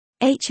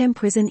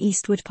Prison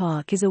Eastwood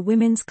Park is a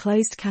women's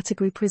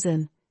closed-category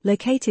prison,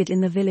 located in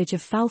the village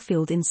of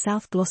Fowlfield in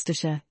South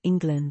Gloucestershire,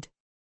 England.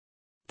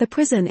 The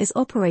prison is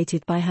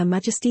operated by Her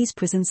Majesty's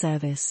Prison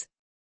Service.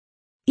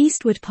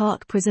 Eastwood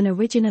Park Prison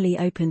originally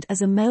opened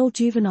as a male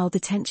juvenile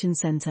detention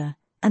centre,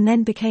 and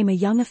then became a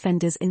young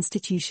offenders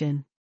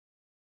institution.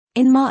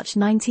 In March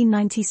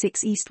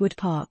 1996, Eastwood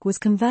Park was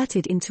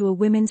converted into a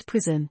women's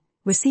prison,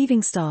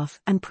 receiving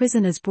staff and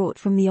prisoners brought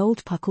from the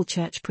old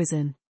Pucklechurch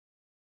Prison.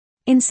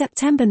 In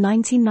September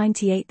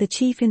 1998, the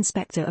Chief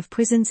Inspector of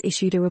Prisons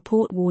issued a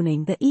report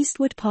warning that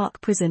Eastwood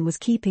Park Prison was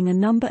keeping a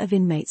number of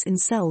inmates in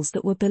cells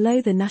that were below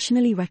the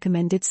nationally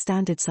recommended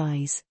standard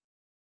size.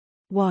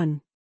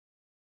 1.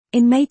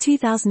 In May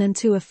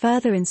 2002, a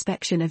further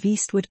inspection of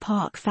Eastwood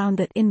Park found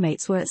that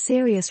inmates were at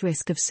serious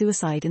risk of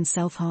suicide and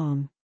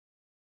self-harm.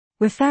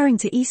 Referring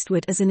to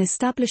Eastwood as an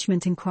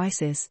establishment in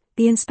crisis,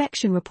 the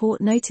inspection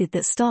report noted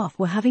that staff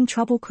were having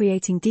trouble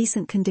creating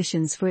decent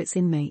conditions for its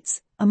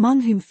inmates, among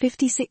whom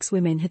 56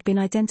 women had been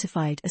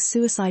identified as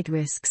suicide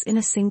risks in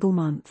a single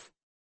month.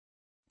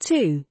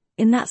 2.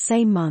 In that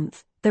same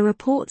month, the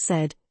report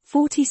said,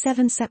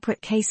 47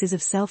 separate cases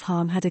of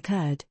self-harm had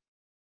occurred.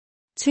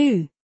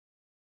 2.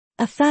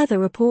 A further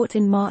report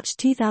in March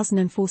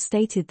 2004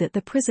 stated that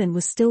the prison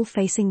was still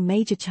facing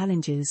major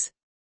challenges.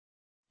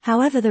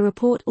 However, the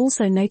report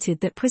also noted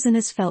that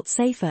prisoners felt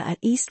safer at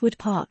Eastwood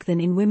Park than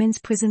in women's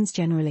prisons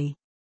generally.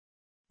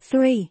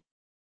 3.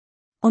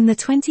 On the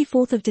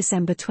 24th of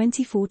December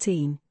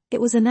 2014,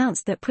 it was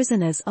announced that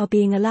prisoners are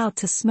being allowed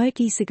to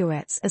smoke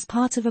e-cigarettes as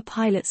part of a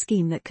pilot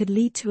scheme that could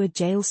lead to a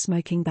jail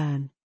smoking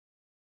ban.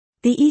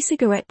 The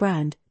e-cigarette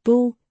brand,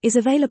 Bull, is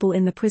available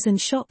in the prison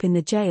shop in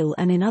the jail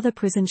and in other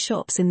prison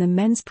shops in the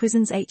men's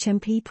prisons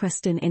HMP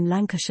Preston in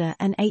Lancashire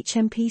and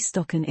HMP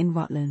Stockton in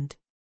Rutland.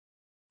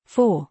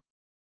 4.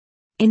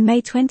 In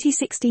May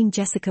 2016,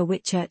 Jessica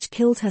Whitchurch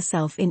killed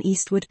herself in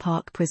Eastwood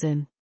Park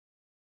Prison.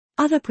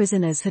 Other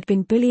prisoners had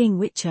been bullying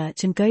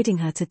Whitchurch and goading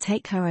her to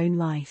take her own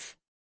life.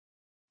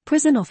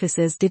 Prison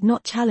officers did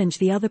not challenge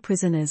the other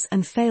prisoners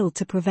and failed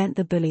to prevent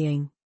the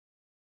bullying.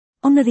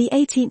 On the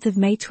 18th of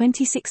May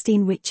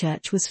 2016,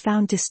 Whitchurch was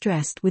found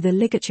distressed with a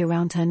ligature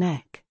round her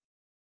neck.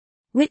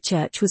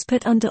 Whitchurch was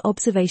put under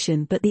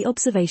observation, but the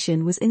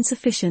observation was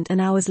insufficient, and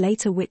hours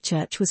later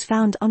Whitchurch was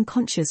found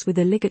unconscious with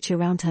a ligature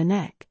round her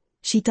neck.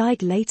 She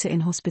died later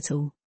in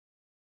hospital.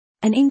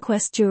 An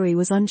inquest jury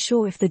was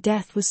unsure if the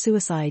death was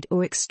suicide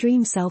or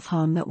extreme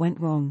self-harm that went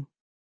wrong.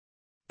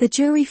 The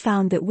jury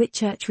found that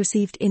Whitchurch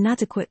received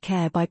inadequate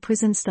care by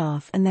prison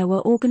staff and there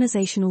were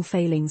organizational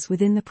failings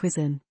within the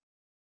prison.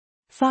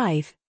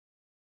 5.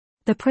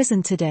 The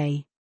prison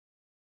today.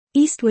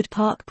 Eastwood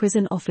Park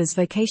Prison offers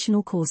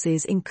vocational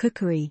courses in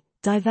cookery,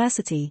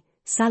 diversity,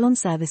 salon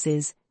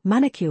services,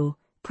 manicure,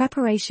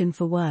 preparation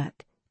for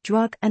work,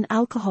 drug and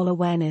alcohol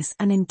awareness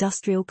and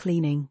industrial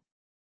cleaning.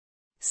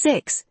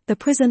 6. The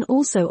prison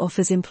also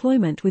offers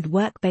employment with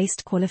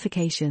work-based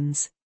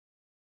qualifications.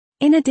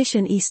 In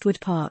addition, Eastwood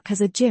Park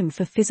has a gym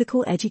for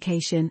physical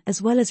education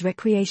as well as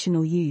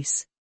recreational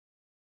use.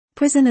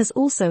 Prisoners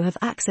also have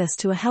access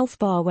to a health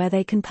bar where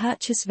they can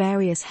purchase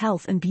various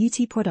health and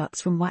beauty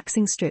products from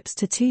waxing strips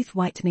to tooth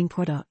whitening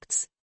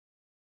products.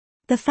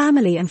 The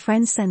Family and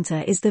Friends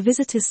Centre is the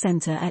visitors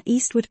centre at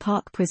Eastwood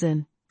Park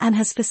Prison, and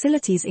has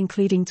facilities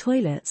including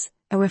toilets,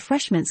 a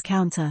refreshments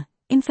counter,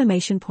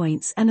 information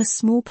points and a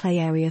small play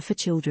area for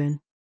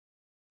children.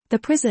 The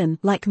prison,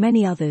 like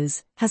many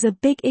others, has a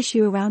big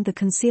issue around the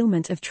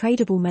concealment of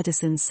tradable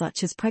medicines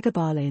such as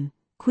pregabalin,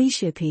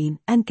 quetiapine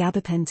and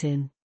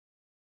gabapentin.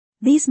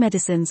 These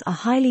medicines are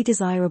highly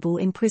desirable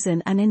in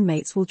prison and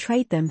inmates will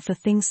trade them for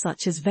things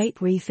such as vape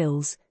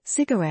refills,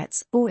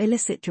 cigarettes or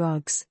illicit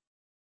drugs.